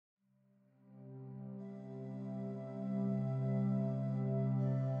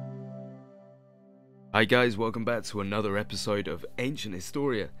Hi guys, welcome back to another episode of Ancient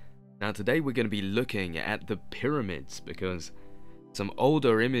Historia. Now today we're going to be looking at the pyramids because some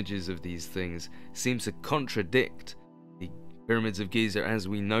older images of these things seem to contradict the pyramids of Giza as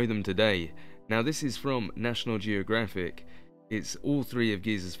we know them today. Now this is from National Geographic. It's all three of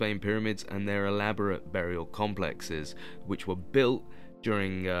Giza's famed pyramids and their elaborate burial complexes, which were built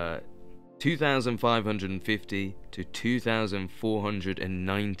during 2550 to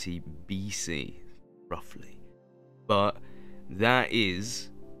 2490 BC. Roughly, but that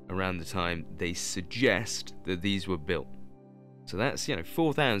is around the time they suggest that these were built. So that's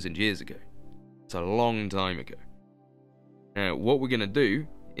 4,000 years ago. It's a long time ago. Now what we're going to do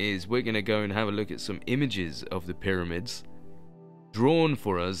is we're going to go and have a look at some images of the pyramids drawn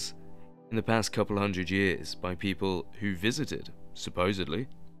for us in the past couple hundred years by people who visited, supposedly.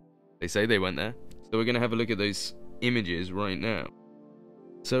 They say they went there. So we're going to have a look at those images right now.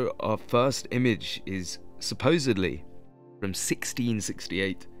 So our first image is supposedly from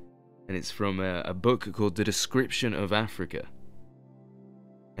 1668, and it's from a book called The Description of Africa.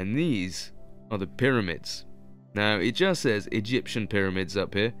 And these are the pyramids. Now it just says Egyptian pyramids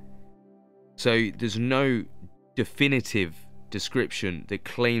up here, so there's no definitive description that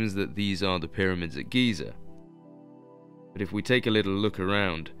claims that these are the pyramids at Giza. But if we take a little look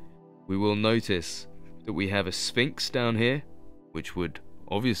around, we will notice that we have a Sphinx down here, which would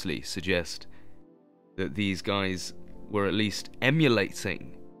obviously suggest that these guys were at least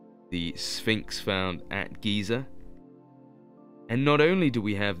emulating the Sphinx found at Giza. And not only do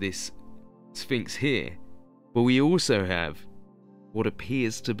we have this Sphinx here, but we also have what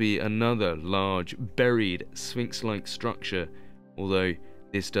appears to be another large buried Sphinx-like structure, although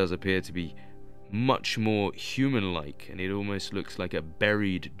this does appear to be much more human-like, and it almost looks like a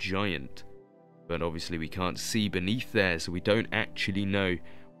buried giant. But obviously we can't see beneath there, so we don't actually know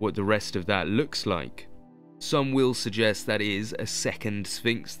what the rest of that looks like. Some will suggest that is a second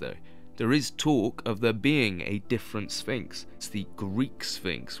Sphinx though. There is talk of there being a different Sphinx. It's the Greek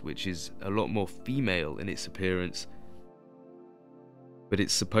Sphinx, which is a lot more female in its appearance. But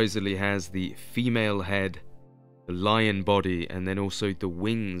it supposedly has the female head, the lion body, and then also the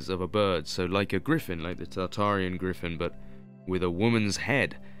wings of a bird. So like a griffin, like the Tartarian griffin, but with a woman's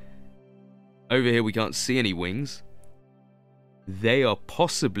head. Over here we can't see any wings. They are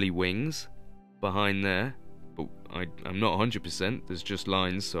possibly wings behind there, but I'm not 100%. There's just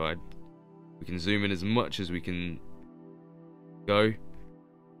lines, so we can zoom in as much as we can go.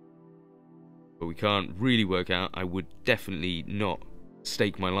 But we can't really work out. I would definitely not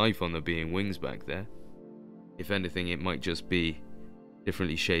stake my life on there being wings back there. If anything, it might just be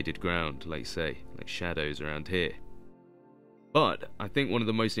differently shaded ground, like shadows around here. But I think one of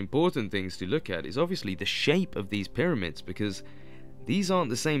the most important things to look at is obviously the shape of these pyramids, because these aren't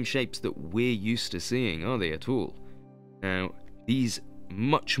the same shapes that we're used to seeing, are they at all? Now, these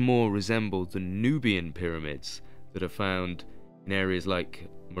much more resemble the Nubian pyramids that are found in areas like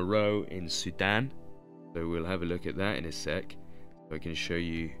Meroe in Sudan. So we'll have a look at that in a sec, so I can show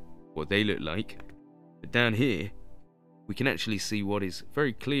you what they look like. But down here, we can actually see what is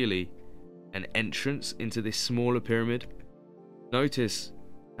very clearly an entrance into this smaller pyramid. Notice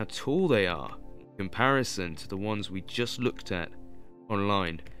how tall they are in comparison to the ones we just looked at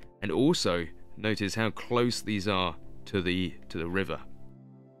online, and also notice how close these are to the river.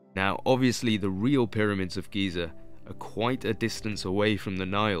 Now obviously the real pyramids of Giza are quite a distance away from the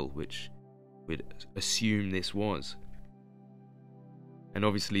Nile, which we'd assume this was. And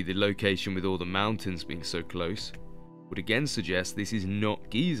obviously the location with all the mountains being so close would again suggest this is not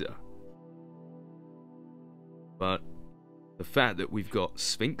Giza. But the fact that we've got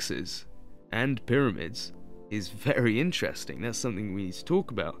sphinxes and pyramids is very interesting. That's something we need to talk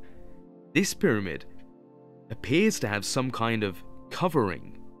about. This pyramid appears to have some kind of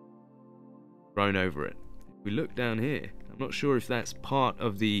covering thrown over it. If we look down here, I'm not sure if that's part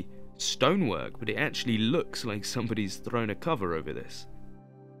of the stonework, but it actually looks like somebody's thrown a cover over this.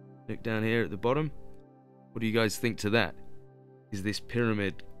 Look down here at the bottom. What do you guys think to that? Is this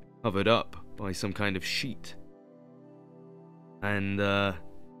pyramid covered up by some kind of sheet? And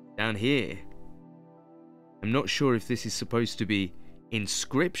down here, I'm not sure if this is supposed to be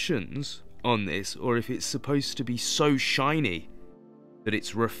inscriptions on this, or if it's supposed to be so shiny that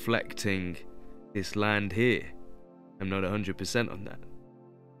it's reflecting this land here. I'm not 100% on that.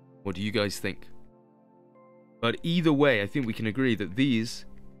 What do you guys think? But either way, I think we can agree that these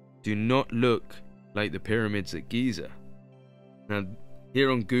do not look like the pyramids at Giza. Now,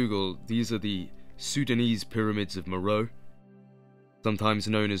 here on Google, these are the Sudanese pyramids of Meroe, sometimes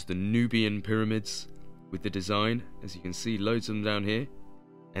known as the Nubian pyramids, with the design, as you can see, loads of them down here.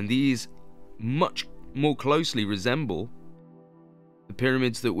 And these much more closely resemble the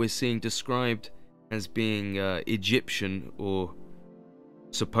pyramids that we're seeing described as being Egyptian, or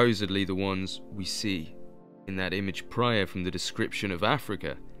supposedly the ones we see in that image prior from the description of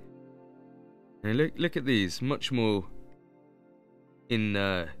Africa. And look at these, much more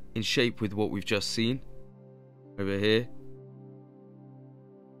in shape with what we've just seen over here.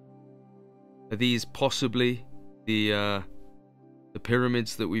 Are these possibly the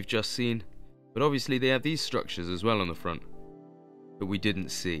pyramids that we've just seen? But obviously they have these structures as well on the front that we didn't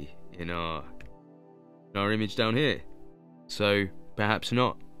see in our image down here. So perhaps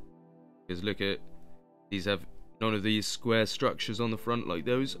not, because look at these, have none of these square structures on the front like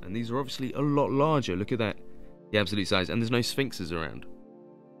those, and these are obviously a lot larger. Look at that, the absolute size, and there's no sphinxes around.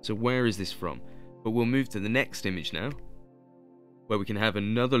 So where is this from? But we'll move to the next image now, where we can have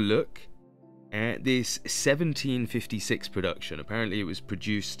another look at this 1756 production. Apparently it was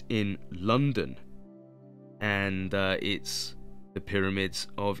produced in London, and it's the pyramids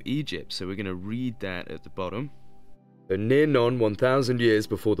of Egypt. So we're going to read that at the bottom. So near 1,000 years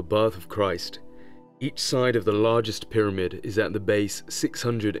before the birth of Christ, each side of the largest pyramid is at the base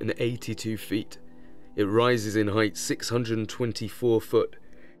 682 feet. It rises in height 624 foot,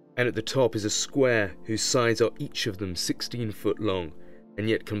 and at the top is a square whose sides are each of them 16 foot long, and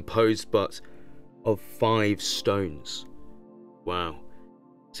yet composed but of 5 stones. Wow.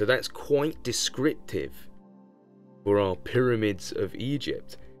 So that's quite descriptive for our pyramids of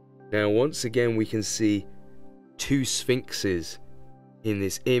Egypt. Now once again we can see 2 sphinxes in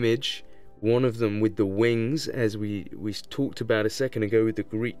this image, one of them with the wings, as we talked about a second ago with the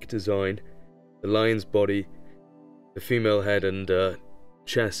Greek design, the lion's body, the female head and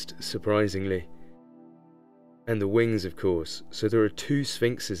chest, surprisingly, and the wings, of course. So there are 2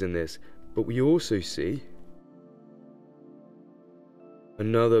 sphinxes in this, but we also see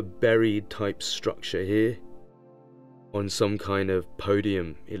another buried type structure here on some kind of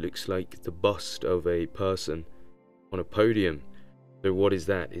podium. It looks like the bust of a person on a podium. So what is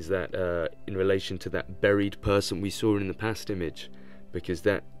that? Is that in relation to that buried person we saw in the past image? Because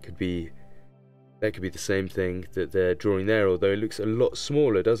that could be the same thing that they're drawing there, although it looks a lot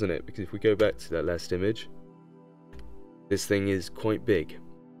smaller, doesn't it? Because if we go back to that last image, this thing is quite big.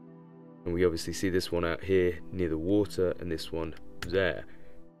 And we obviously see this one out here near the water, and this one there.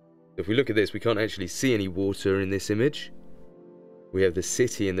 If we look at this, we can't actually see any water in this image. We have the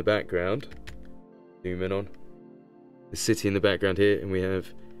city in the background. Zoom in on the city in the background here, and we have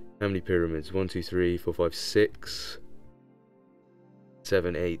how many pyramids? 1, 2, 3, 4, 5, 6,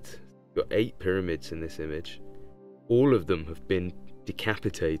 7, 8. We've got 8 pyramids in this image. All of them have been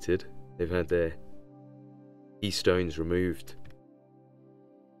decapitated. They've had their key stones removed,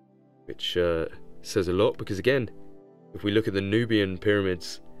 which says a lot, because again, if we look at the Nubian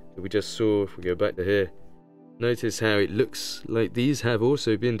pyramids that we just saw, if we go back to here, notice how it looks like these have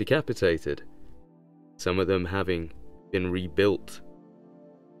also been decapitated. Some of them having been rebuilt,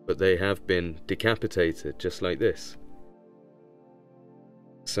 but they have been decapitated, just like this.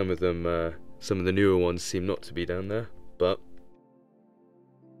 Some of them, some of the newer ones seem not to be down there, but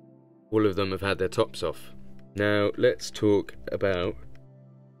all of them have had their tops off. Now let's talk about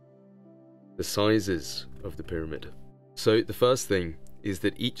the sizes of the pyramid. So the first thing is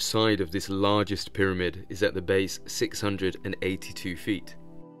that each side of this largest pyramid is at the base 682 feet.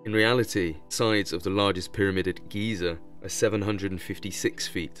 In reality, sides of the largest pyramid at Giza are 756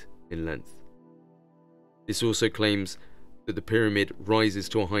 feet in length. This also claims that the pyramid rises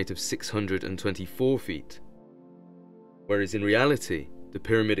to a height of 624 feet, whereas in reality, the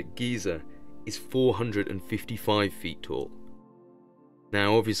pyramid at Giza is 455 feet tall.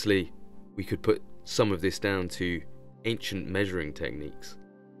 Now obviously, we could put some of this down to ancient measuring techniques,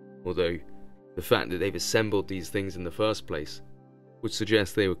 although the fact that they've assembled these things in the first place would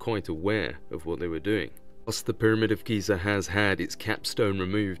suggest they were quite aware of what they were doing. Whilst the Pyramid of Giza has had its capstone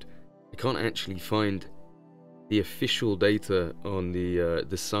removed, I can't actually find the official data on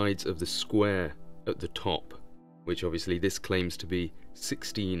the sides of the square at the top, which obviously this claims to be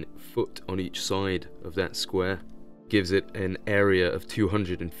 16 foot on each side of that square. Gives it an area of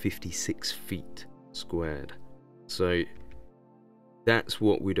 256 feet squared. So that's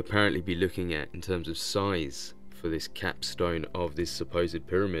what we'd apparently be looking at in terms of size for this capstone of this supposed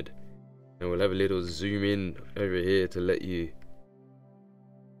pyramid. And we'll have a little zoom in over here to let you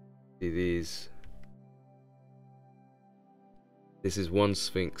see these. This is one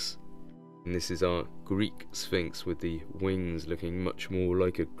Sphinx, and this is our Greek Sphinx with the wings looking much more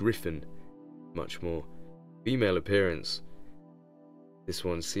like a griffin, much more female appearance. This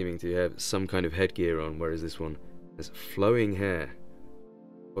one seeming to have some kind of headgear on, whereas this one has flowing hair,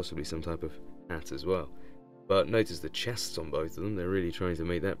 possibly some type of hat as well. But notice the chests on both of them, they're really trying to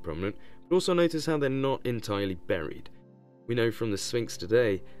make that prominent. But also notice how they're not entirely buried. We know from the Sphinx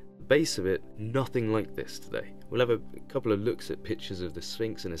today, the base of it, nothing like this today. We'll have a couple of looks at pictures of the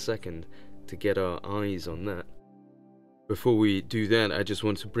Sphinx in a second to get our eyes on that. Before we do that, I just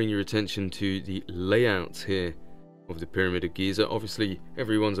want to bring your attention to the layouts here of the Pyramid of Giza. Obviously,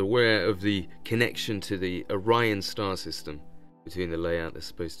 everyone's aware of the connection to the Orion star system between the layout that's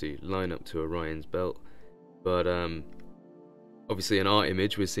supposed to line up to Orion's belt. But obviously in our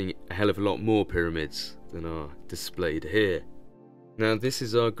image, we're seeing a hell of a lot more pyramids than are displayed here. Now, this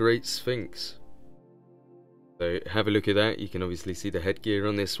is our Great Sphinx. So have a look at that. You can obviously see the headgear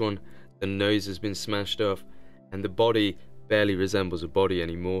on this one. The nose has been smashed off, and the body barely resembles a body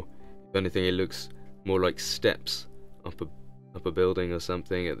anymore. If anything, it looks more like steps up a building or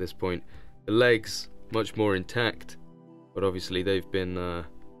something at this point. The legs much more intact, but obviously they've been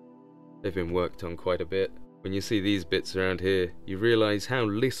worked on quite a bit. When you see these bits around here, you realise how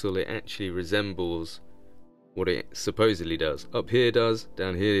little it actually resembles what it supposedly does. Up here does,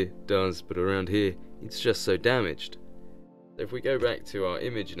 down here does, but around here it's just so damaged. So if we go back to our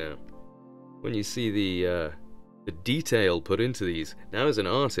image now, when you see the detail put into these, now as an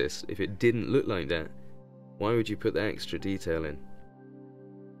artist, if it didn't look like that, why would you put that extra detail in?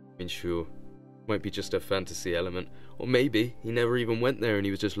 I mean, sure, might be just a fantasy element, or maybe he never even went there and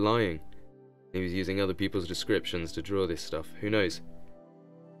he was just lying. He was using other people's descriptions to draw this stuff, who knows?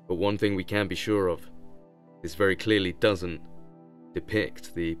 But one thing we can be sure of, this very clearly doesn't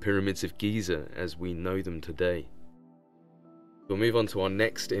depict the pyramids of Giza as we know them today. We'll move on to our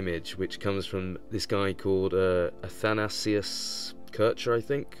next image, which comes from this guy called Athanasius Kircher, I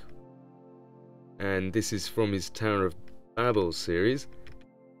think. And this is from his Tower of Babel series.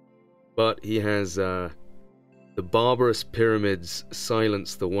 But he has the barbarous pyramids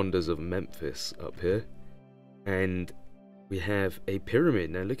silence the wonders of Memphis up here. And we have a pyramid.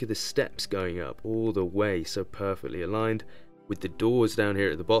 Now look at the steps going up all the way, so perfectly aligned, with the doors down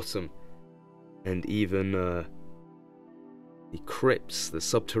here at the bottom. And even the crypts, the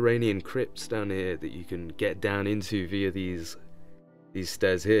subterranean crypts down here that you can get down into via these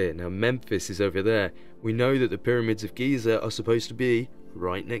stairs here. Now Memphis is over there. We know that the pyramids of Giza are supposed to be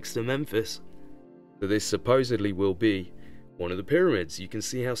right next to Memphis. So this supposedly will be one of the pyramids. You can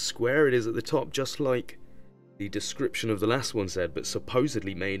see how square it is at the top, just like the description of the last one said, but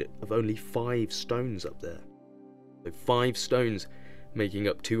supposedly made of only 5 stones up there. So 5 stones making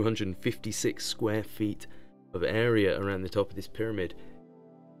up 256 square feet of area around the top of this pyramid.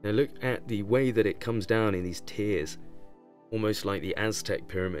 Now look at the way that it comes down in these tiers, almost like the Aztec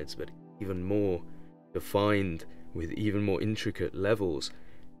pyramids, but even more defined with even more intricate levels.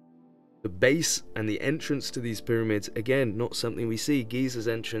 The base and the entrance to these pyramids, again, not something we see. Giza's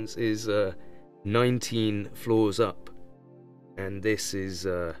entrance is 19 floors up, and this is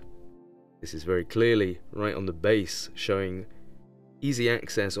very clearly right on the base, showing easy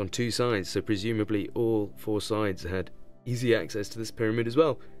access on 2 sides. So presumably all 4 sides had easy access to this pyramid as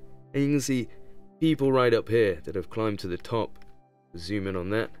well. And you can see people right up here that have climbed to the top. Zoom in on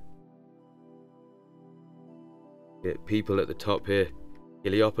that. Get people at the top here.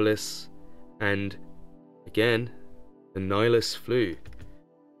 Heliopolis, and again the Nilus flew.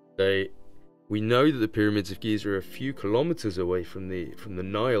 So we know that the pyramids of Giza are a few kilometers away from the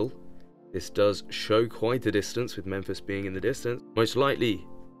Nile. This does show quite a distance, with Memphis being in the distance. Most likely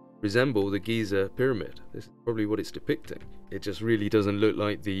resemble the Giza pyramid. This is probably what it's depicting. It just really doesn't look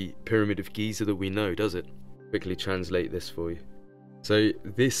like the pyramid of Giza that we know, does it? Quickly translate this for you. So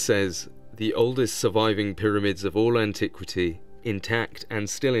this says, the oldest surviving pyramids of all antiquity, intact and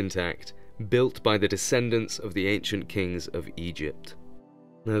still intact, built by the descendants of the ancient kings of Egypt.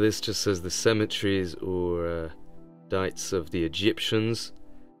 Now this just says the cemeteries or sites of the Egyptians.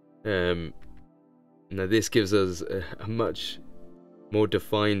 Now this gives us a much more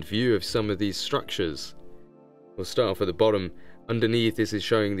defined view of some of these structures. We'll start off at the bottom. Underneath, this is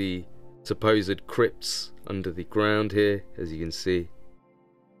showing the supposed crypts under the ground here, as you can see.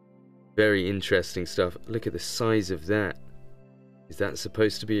 Very interesting stuff. Look at the size of that. Is that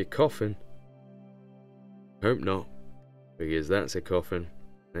supposed to be a coffin? Hope not, because that's a coffin.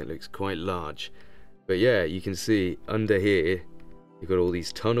 That looks quite large. But yeah, you can see under here, you've got all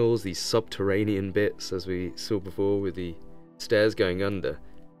these tunnels, these subterranean bits, as we saw before, with the stairs going under.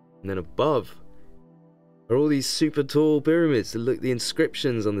 And then above are all these super tall pyramids. Look, the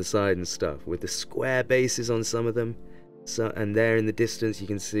inscriptions on the side and stuff, with the square bases on some of them. So, and there in the distance, you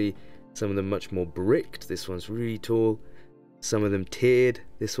can see some of them much more bricked. This one's really tall. Some of them tiered.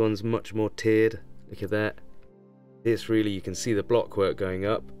 This one's much more tiered. Look at that. this really, you can see the blockwork going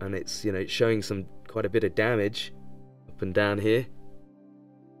up, and it's, you know, it's showing quite a bit of damage up and down here.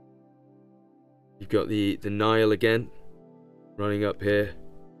 You've got the Nile again running up here.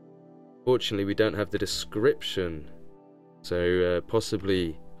 Fortunately, we don't have the description, so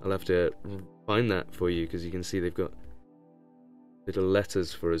possibly I'll have to find that for you, because you can see they've got little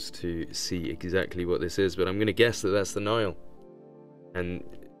letters for us to see exactly what this is, but I'm going to guess that that's the Nile. And,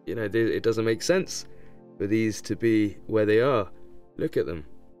 you know, it doesn't make sense for these to be where they are. Look at them.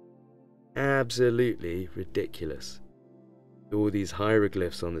 Absolutely ridiculous. All these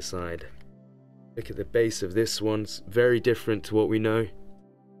hieroglyphs on the side. Look at the base of this one. It's very different to what we know.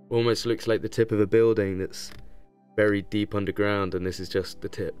 Almost looks like the tip of a building that's buried deep underground, and this is just the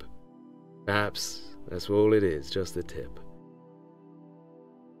tip. Perhaps that's all it is, just the tip.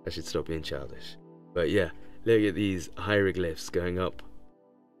 I should stop being childish. But yeah, look at these hieroglyphs going up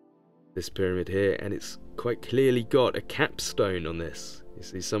this pyramid here, and it's quite clearly got a capstone on this. You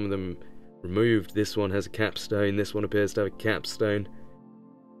see some of them removed. This one has a capstone, this one appears to have a capstone.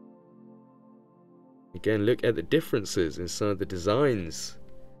 Again, look at the differences in some of the designs.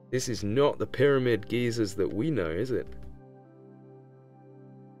 This is not the pyramid Gizas that we know, is it?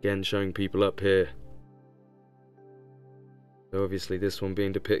 Again, showing people up here. So obviously this one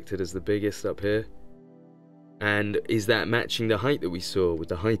being depicted as the biggest up here. And is that matching the height that we saw, with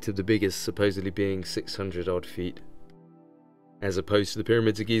the height of the biggest supposedly being 600 odd feet? As opposed to the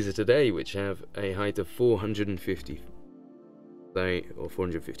pyramids of Giza today, which have a height of 450, or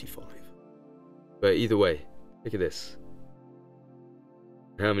 455. But either way, look at this.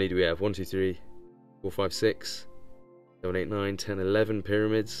 How many do we have? 1, 2, 3, 4, 5, 6, 7, 8, 9, 10, 11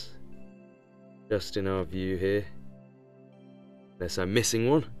 pyramids. Just in our view here. Unless I'm missing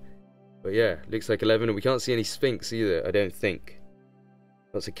one. But yeah, looks like 11, and we can't see any Sphinx either, I don't think.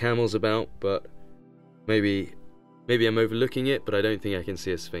 Lots of camels about, but maybe I'm overlooking it, but I don't think I can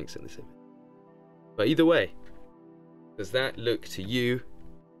see a Sphinx in this image. But either way, does that look to you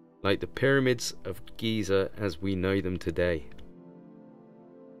like the pyramids of Giza as we know them today?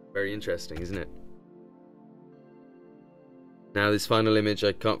 Very interesting, isn't it? Now this final image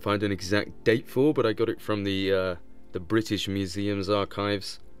I can't find an exact date for, but I got it from the British Museum's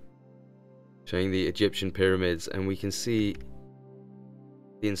archives, showing the Egyptian pyramids, and we can see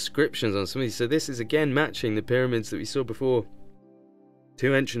the inscriptions on some of these. So this is again matching the pyramids that we saw before.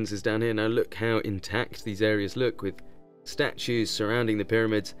 2 entrances down here. Now look how intact these areas look, with statues surrounding the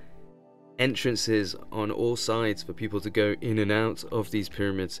pyramids, entrances on all sides for people to go in and out of these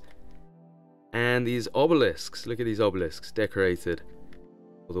pyramids, and these obelisks. Look at these obelisks decorated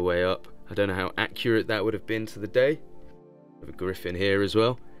all the way up. I don't know how accurate that would have been to the day. We have a griffin here as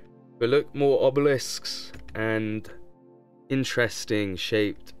well. But look, more obelisks and interesting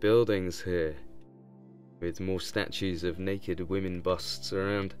shaped buildings here, with more statues of naked women busts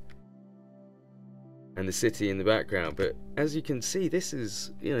around, and the city in the background. But as you can see, this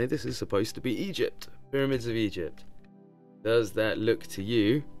is, you know, this is supposed to be Egypt, pyramids of Egypt. Does that look to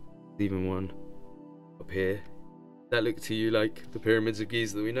you, even one up here, that look to you like the pyramids of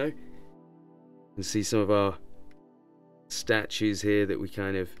Giza that we know? You can see some of our statues here that we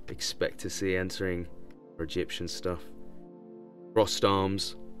kind of expect to see entering our Egyptian stuff. Crossed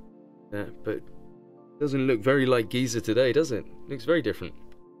arms, but it doesn't look very like Giza today, does it? It looks very different.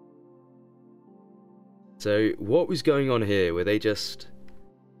 So what was going on here? Were they just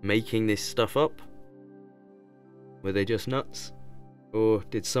making this stuff up? Were they just nuts? Or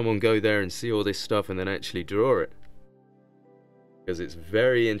did someone go there and see all this stuff and then actually draw it? Because it's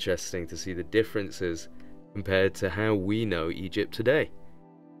very interesting to see the differences compared to how we know Egypt today.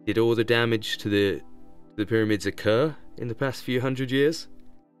 Did all the damage to the pyramids occur in the past few hundred years?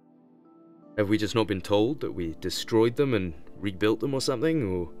 Have we just not been told that we destroyed them and rebuilt them or something?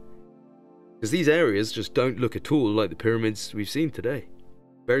 Or because these areas just don't look at all like the pyramids we've seen today.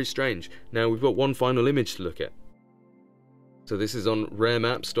 Very strange. Now we've got one final image to look at. So this is on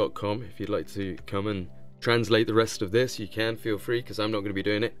raremaps.com. If you'd like to come and translate the rest of this, you can, feel free, because I'm not going to be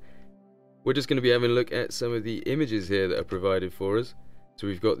doing it. We're just going to be having a look at some of the images here that are provided for us. So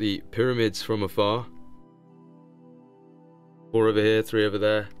we've got the pyramids from afar. 4 over here, 3 over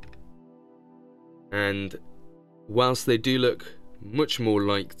there. And whilst they do look much more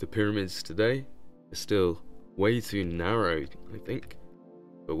like the pyramids today, they're still way too narrow, I think.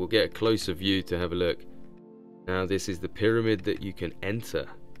 But we'll get a closer view to have a look. Now this is the pyramid that you can enter.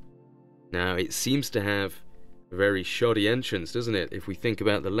 Now it seems to have a very shoddy entrance, doesn't it? If we think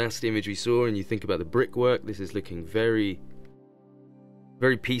about the last image we saw and you think about the brickwork, this is looking very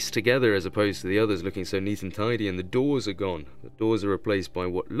pieced together, as opposed to the others looking so neat and tidy, and the doors are gone. The doors are replaced by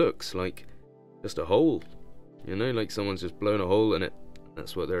what looks like just a hole you know, like someone's just blown a hole in it.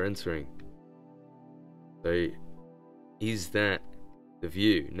 That's what they're entering. So, is that the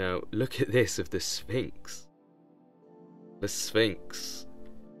view? Now, look at this of the Sphinx. The Sphinx.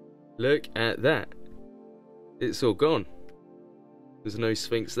 Look at that. It's all gone. There's no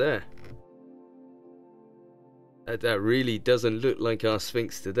Sphinx there. That really doesn't look like our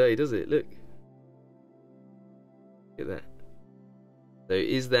Sphinx today, does it? Look. Look at that. So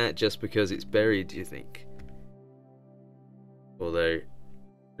is that just because it's buried, do you think? Although,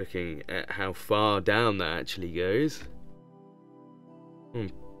 looking at how far down that actually goes,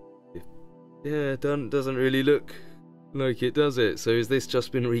 yeah, doesn't really look like it, does it? So has this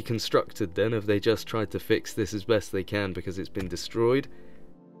just been reconstructed then? Have they just tried to fix this as best they can because it's been destroyed?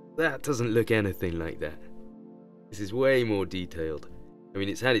 That doesn't look anything like that. This is way more detailed. I mean,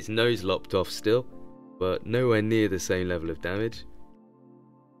 it's had its nose lopped off still, but nowhere near the same level of damage.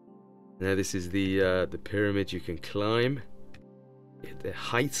 Now this is the pyramid you can climb. The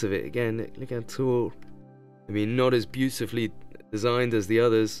height of it again, look how tall. I mean, not as beautifully designed as the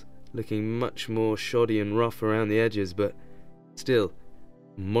others, looking much more shoddy and rough around the edges, but still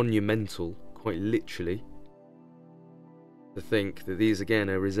monumental, quite literally. To think that these again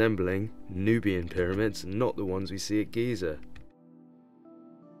are resembling Nubian pyramids and not the ones we see at Giza.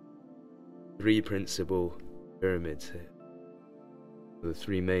 3 principal pyramids here. The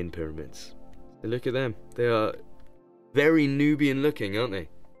 3 main pyramids. So look at them. They are very Nubian looking, aren't they?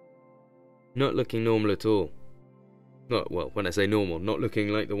 Not looking normal at all. Not, well, when I say normal, not looking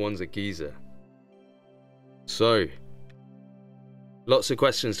like the ones at Giza. So, lots of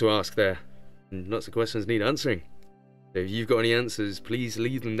questions to ask there. And lots of questions need answering. So if you've got any answers, please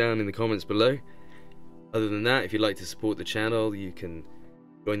leave them down in the comments below. Other than that, if you'd like to support the channel, you can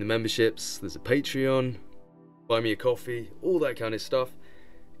join the memberships. There's a Patreon, buy me a coffee, all that kind of stuff.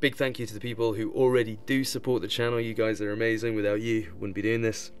 Big thank you to the people who already do support the channel. You guys are amazing. Without you, wouldn't be doing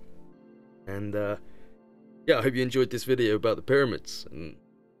this. And yeah, I hope you enjoyed this video about the pyramids and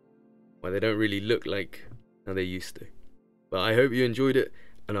why they don't really look like how they used to. But I hope you enjoyed it,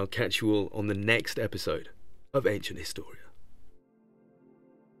 and I'll catch you all on the next episode of Ancient Historia.